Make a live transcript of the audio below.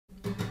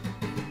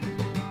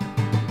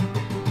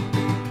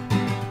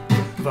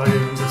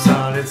Volumes of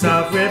solids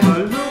of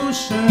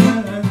revolution.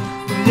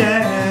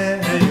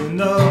 Yeah, you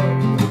know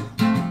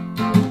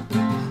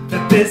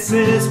that this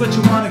is what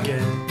you want to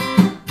get.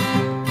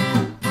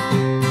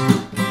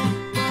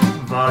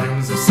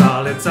 Volumes of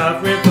solids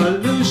of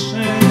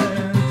revolution,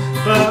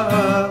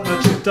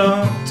 but you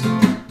don't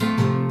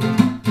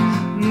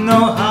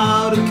know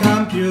how to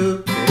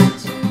compute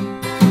it.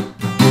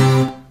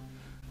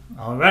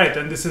 Alright,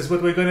 and this is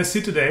what we're going to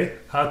see today,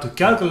 how to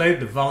calculate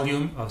the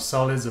volume of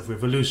solids of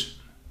revolution.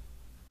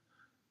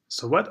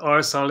 So what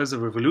are solids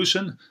of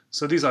revolution?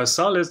 So these are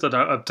solids that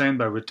are obtained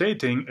by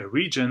rotating a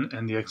region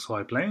in the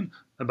xy plane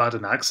about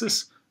an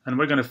axis, and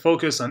we're going to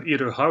focus on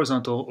either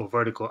horizontal or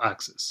vertical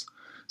axis.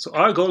 So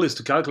our goal is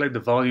to calculate the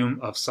volume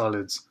of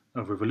solids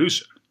of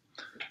revolution.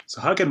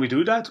 So how can we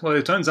do that? Well,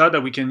 it turns out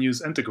that we can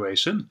use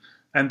integration,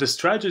 and the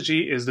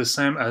strategy is the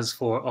same as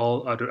for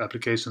all other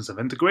applications of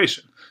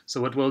integration. So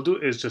what we'll do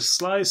is just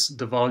slice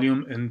the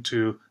volume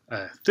into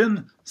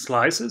thin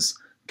slices,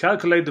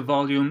 calculate the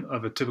volume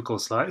of a typical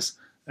slice,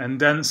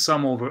 and then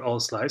sum over all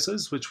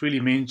slices, which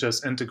really means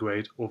just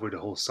integrate over the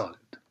whole solid.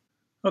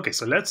 Okay,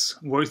 so let's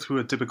work through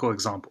a typical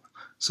example.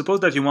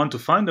 Suppose that you want to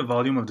find the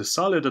volume of the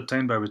solid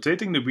obtained by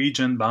rotating the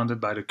region bounded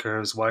by the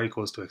curves y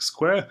equals to x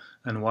squared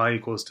and y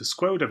equals to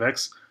square root of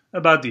x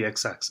about the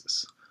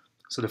x-axis.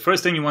 So the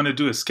first thing you want to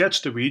do is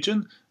sketch the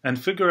region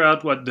and figure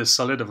out what the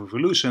solid of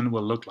revolution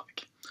will look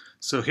like.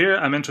 So here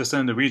I'm interested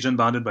in the region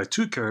bounded by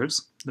two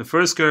curves. The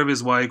first curve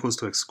is y equals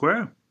to x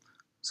squared.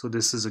 So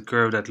this is a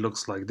curve that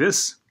looks like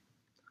this.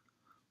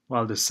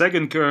 While the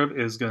second curve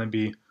is going to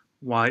be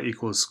y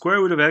equals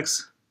square root of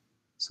x,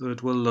 so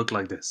it will look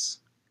like this.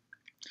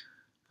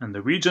 And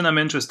the region I'm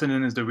interested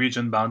in is the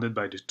region bounded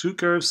by the two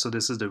curves, so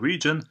this is the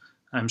region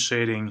I'm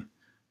shading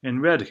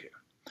in red here.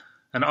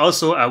 And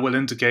also I will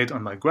indicate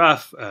on my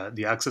graph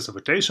the axis of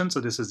rotation,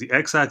 so this is the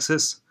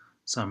x-axis,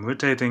 so I'm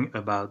rotating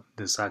about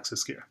this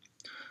axis here.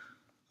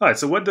 Alright,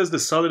 so what does the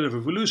solid of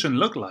revolution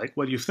look like?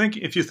 Well,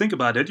 if you think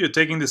about it, you're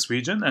taking this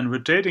region and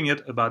rotating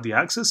it about the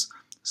axis,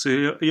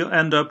 so you'll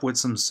end up with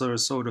some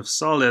sort of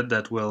solid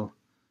that will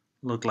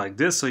look like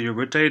this. So you're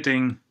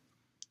rotating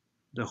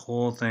the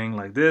whole thing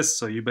like this.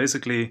 So you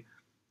basically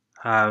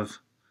have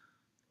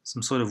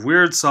some sort of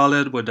weird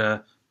solid with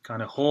a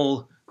kind of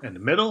hole in the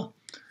middle.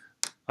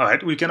 All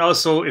right, we can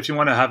also, if you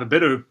want to have a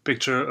better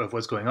picture of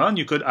what's going on,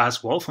 you could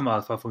ask Wolfram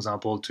Alpha, for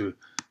example, to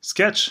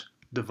sketch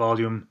the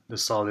volume, the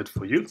solid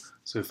for you.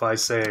 So if I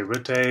say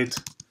rotate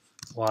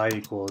y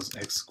equals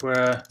x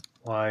squared,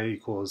 y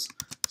equals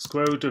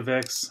square root of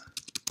x,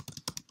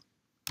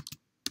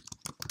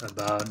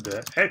 about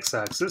the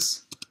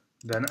x-axis,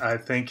 then I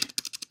think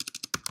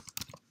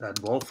that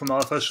Wolfram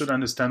Alpha should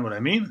understand what I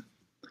mean.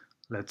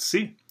 Let's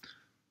see.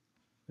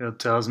 It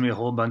tells me a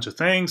whole bunch of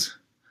things.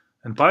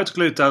 And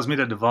particularly it tells me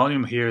that the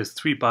volume here is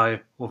 3 pi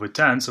over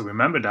 10. So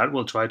remember that.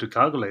 We'll try to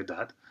calculate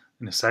that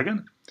in a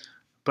second.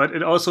 But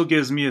it also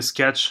gives me a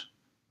sketch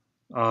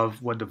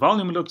of what the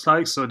volume looks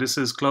like. So this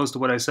is close to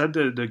what I said.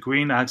 The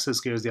green axis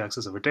here is the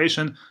axis of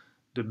rotation.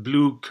 The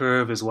blue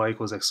curve is y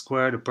equals x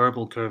squared. The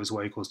purple curve is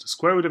y equals to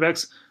square root of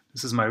x.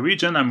 This is my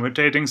region. I'm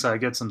rotating, so I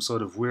get some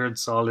sort of weird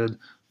solid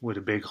with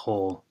a big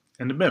hole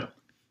in the middle.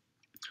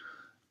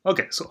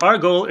 Okay, so our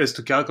goal is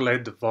to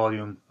calculate the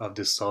volume of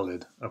this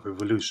solid of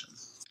revolution.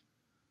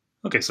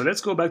 Okay, so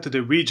let's go back to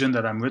the region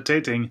that I'm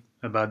rotating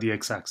about the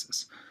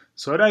x-axis.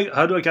 So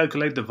how do I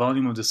calculate the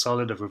volume of the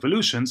solid of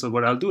revolution? So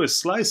what I'll do is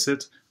slice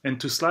it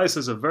into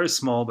slices of very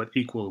small but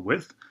equal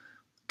width,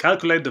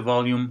 calculate the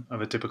volume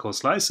of a typical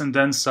slice, and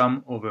then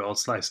sum over all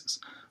slices.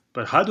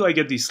 But how do I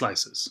get these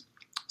slices?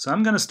 So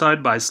I'm going to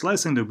start by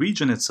slicing the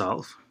region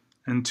itself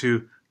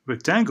into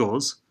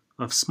rectangles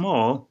of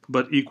small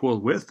but equal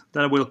width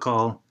that I will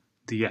call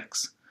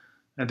dx.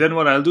 And then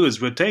what I'll do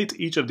is rotate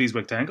each of these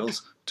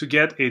rectangles to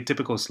get a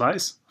typical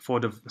slice for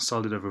the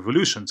solid of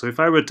revolution. So if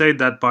I rotate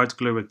that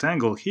particular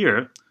rectangle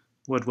here,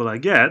 what will I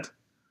get?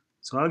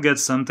 So I'll get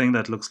something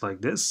that looks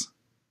like this.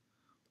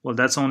 Well,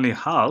 that's only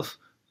half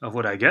of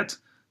what I get.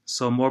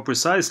 So more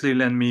precisely,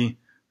 let me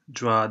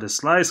draw the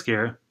slice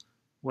here.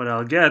 What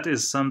I'll get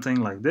is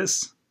something like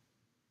this.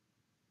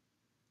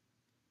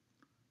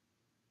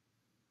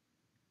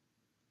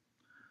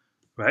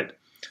 Right?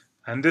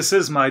 And this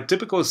is my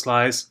typical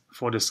slice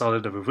for the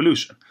solid of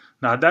revolution.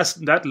 Now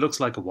that looks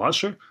like a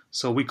washer,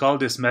 so we call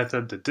this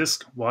method the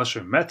disk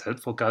washer method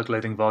for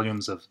calculating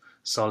volumes of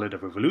solid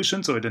of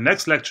revolution. So in the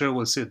next lecture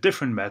we'll see a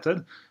different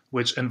method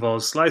which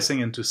involves slicing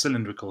into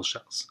cylindrical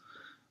shells.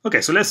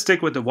 Okay, so let's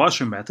stick with the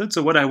washer method.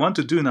 So what I want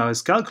to do now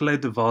is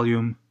calculate the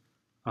volume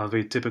of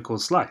a typical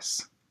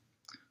slice.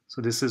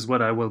 So this is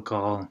what I will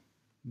call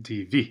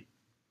dV.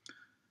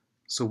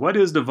 So what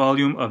is the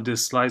volume of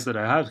this slice that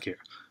I have here?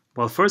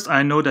 Well, first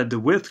I know that the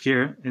width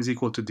here is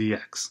equal to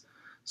dx.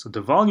 So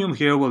the volume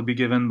here will be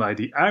given by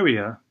the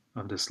area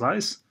of the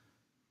slice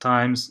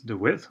times the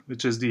width,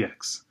 which is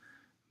dx.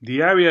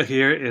 The area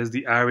here is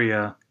the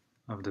area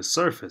of the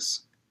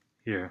surface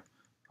here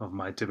of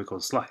my typical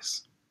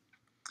slice.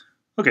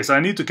 Okay, so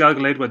I need to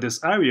calculate what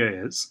this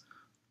area is.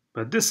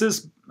 But this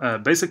is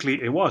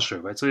basically a washer,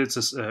 right? So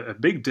it's a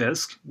big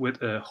disk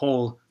with a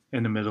hole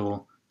in the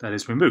middle that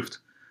is removed.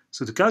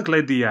 So to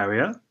calculate the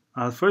area,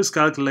 I'll first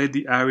calculate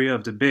the area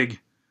of the big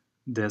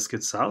disk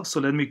itself. So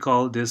let me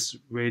call this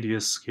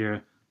radius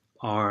here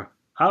R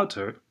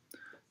outer,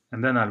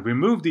 and then I'll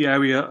remove the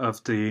area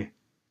of the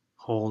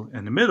hole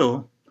in the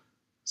middle.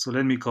 So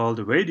let me call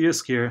the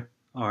radius here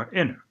R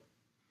inner.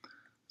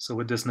 So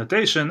with this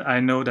notation, I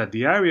know that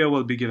the area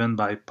will be given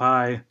by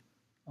pi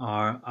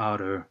R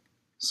outer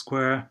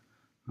square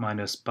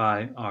minus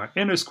pi R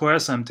inner square.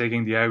 So I'm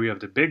taking the area of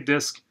the big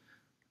disk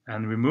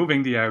and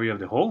removing the area of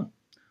the hole,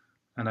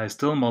 and I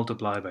still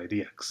multiply by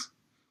dx.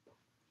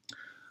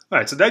 All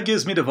right, so that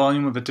gives me the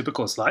volume of a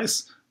typical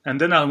slice, and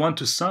then I'll want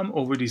to sum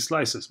over these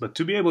slices. But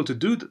to be able to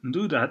do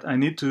that, I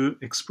need to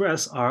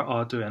express R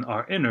outer and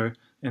R inner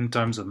in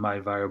terms of my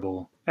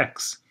variable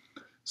x.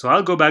 So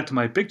I'll go back to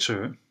my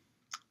picture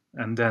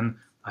and then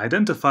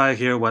identify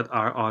here what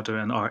R outer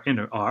and R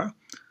inner are.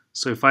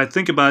 So if I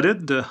think about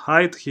it, the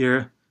height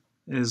here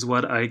is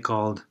what I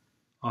called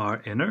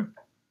R inner,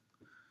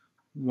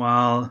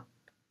 while, let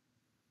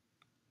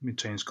me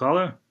change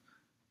color,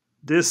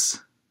 this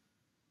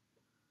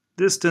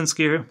distance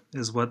here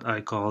is what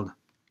I called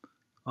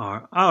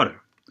R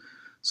outer.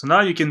 So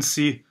now you can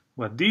see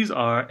what these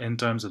are in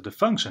terms of the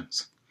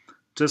functions.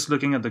 Just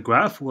looking at the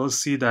graph, we'll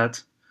see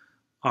that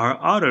R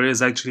outer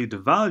is actually the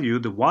value,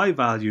 the y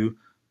value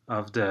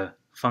of the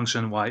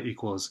function y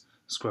equals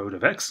square root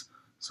of x.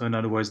 So in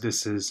other words,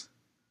 this is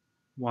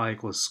y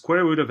equals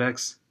square root of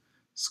x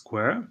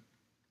square,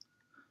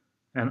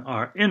 and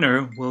R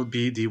inner will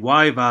be the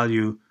y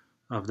value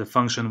of the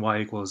function y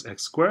equals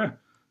x square.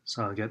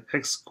 So I'll get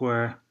x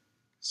square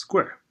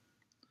square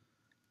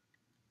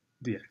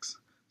dx.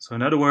 So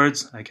in other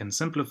words, I can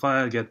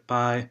simplify. I get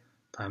pi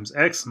times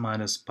x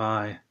minus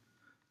pi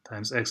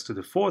times x to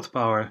the fourth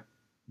power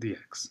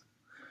dx.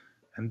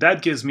 And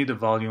that gives me the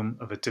volume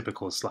of a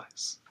typical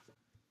slice.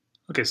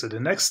 Okay, so the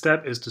next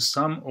step is to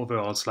sum over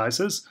all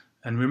slices.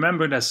 And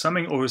remember that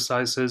summing over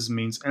slices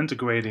means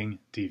integrating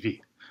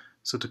dv.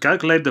 So to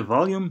calculate the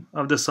volume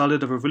of the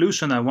solid of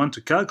revolution, I want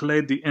to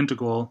calculate the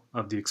integral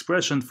of the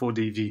expression for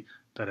dv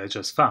that I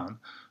just found.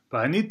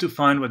 But I need to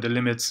find what the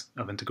limits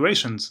of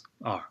integrations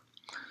are.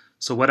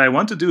 So what I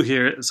want to do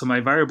here, so my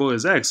variable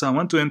is x, so I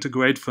want to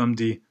integrate from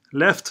the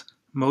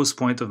leftmost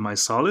point of my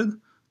solid,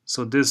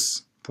 so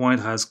this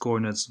point has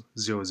coordinates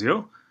 0,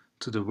 0,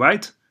 to the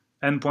right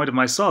endpoint of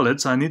my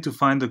solid, so I need to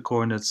find the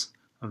coordinates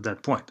of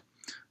that point.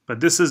 But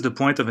this is the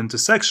point of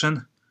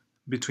intersection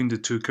between the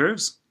two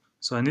curves,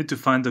 so I need to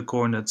find the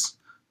coordinates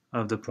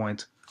of the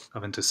point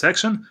of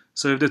intersection.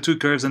 So if the two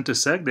curves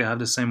intersect, they have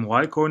the same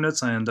y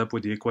coordinates, I end up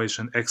with the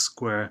equation x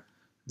squared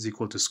is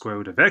equal to square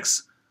root of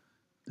x.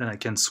 Then I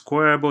can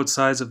square both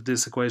sides of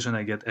this equation.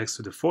 I get x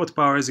to the fourth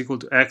power is equal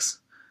to x.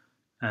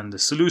 And the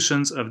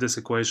solutions of this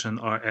equation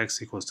are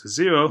x equals to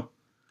 0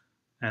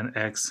 and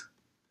x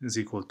is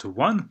equal to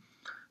 1.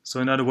 So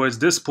in other words,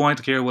 this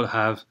point here will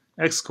have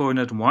x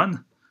coordinate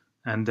 1,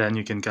 and then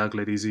you can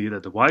calculate easily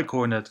that the y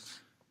coordinate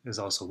is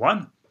also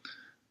 1.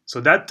 So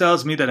that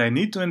tells me that I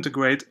need to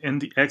integrate in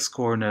the x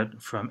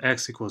coordinate from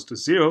x equals to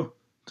 0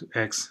 to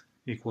x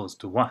equals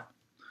to 1.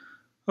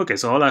 Okay,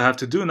 so all I have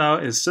to do now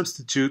is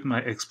substitute my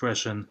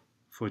expression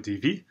for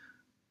dv.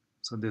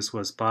 So this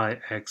was pi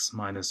x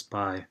minus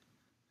pi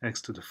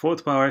x to the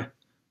fourth power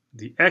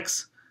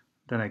dx.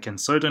 Then I can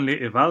certainly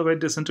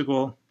evaluate this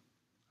integral.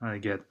 I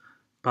get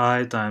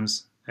pi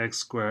times x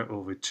squared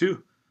over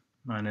 2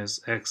 minus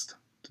x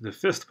to the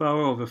fifth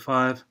power over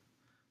 5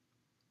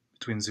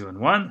 between 0 and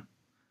 1.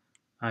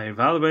 I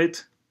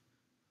evaluate.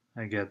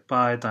 I get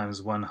pi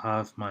times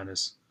 1/2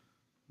 minus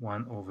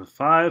 1 over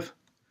 5.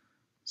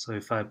 So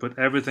if I put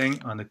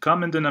everything on the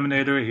common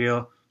denominator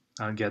here,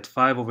 I'll get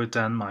 5 over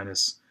 10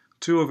 minus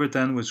 2 over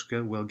 10, which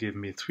will give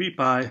me 3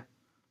 pi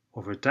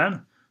over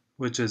 10,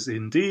 which is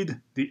indeed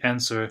the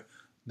answer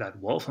that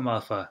Wolfram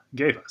Alpha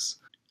gave us.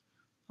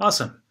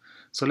 Awesome.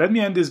 So let me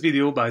end this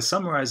video by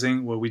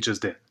summarizing what we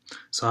just did.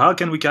 So how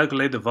can we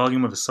calculate the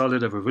volume of a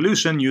solid of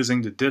revolution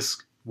using the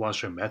disk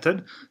washer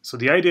method? So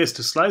the idea is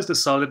to slice the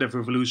solid of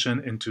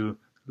revolution into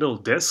little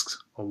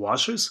disks or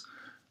washers,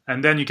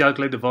 and then you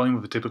calculate the volume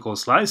of a typical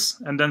slice,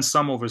 and then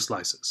sum over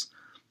slices.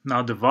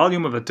 Now the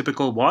volume of a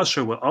typical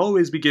washer will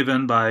always be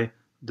given by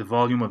the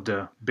volume of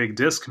the big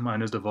disk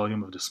minus the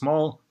volume of the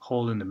small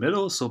hole in the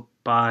middle, so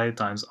pi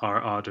times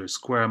r outer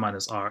square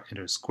minus r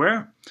inner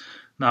square.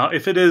 Now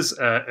if it is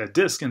a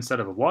disk instead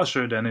of a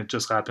washer, then it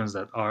just happens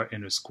that r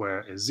inner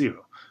square is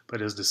 0,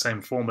 but it's the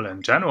same formula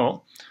in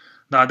general.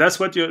 Now that's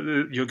what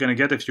you're going to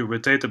get if you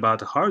rotate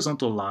about a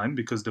horizontal line,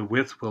 because the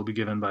width will be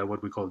given by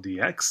what we call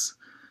dx.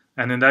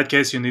 And in that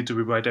case, you need to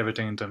rewrite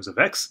everything in terms of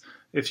x.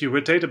 If you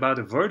rotate about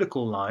a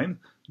vertical line,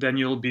 then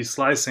you'll be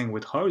slicing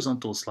with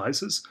horizontal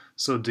slices.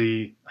 So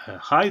the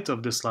height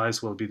of the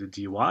slice will be the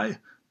dy,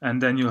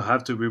 and then you'll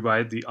have to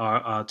rewrite the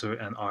r outer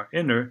and r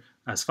inner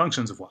as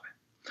functions of y.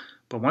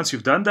 But once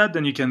you've done that,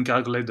 then you can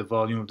calculate the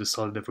volume of the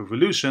solid of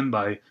revolution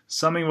by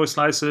summing over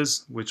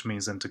slices, which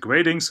means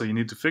integrating. So you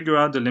need to figure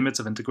out the limits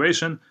of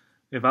integration,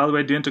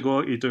 evaluate the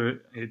integral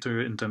either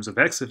in terms of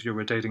x if you're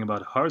rotating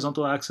about a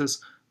horizontal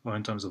axis, or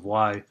in terms of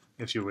y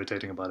if you're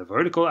rotating about a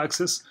vertical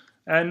axis,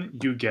 and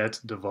you get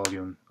the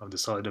volume of the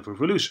solid of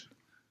revolution.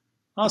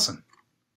 Awesome.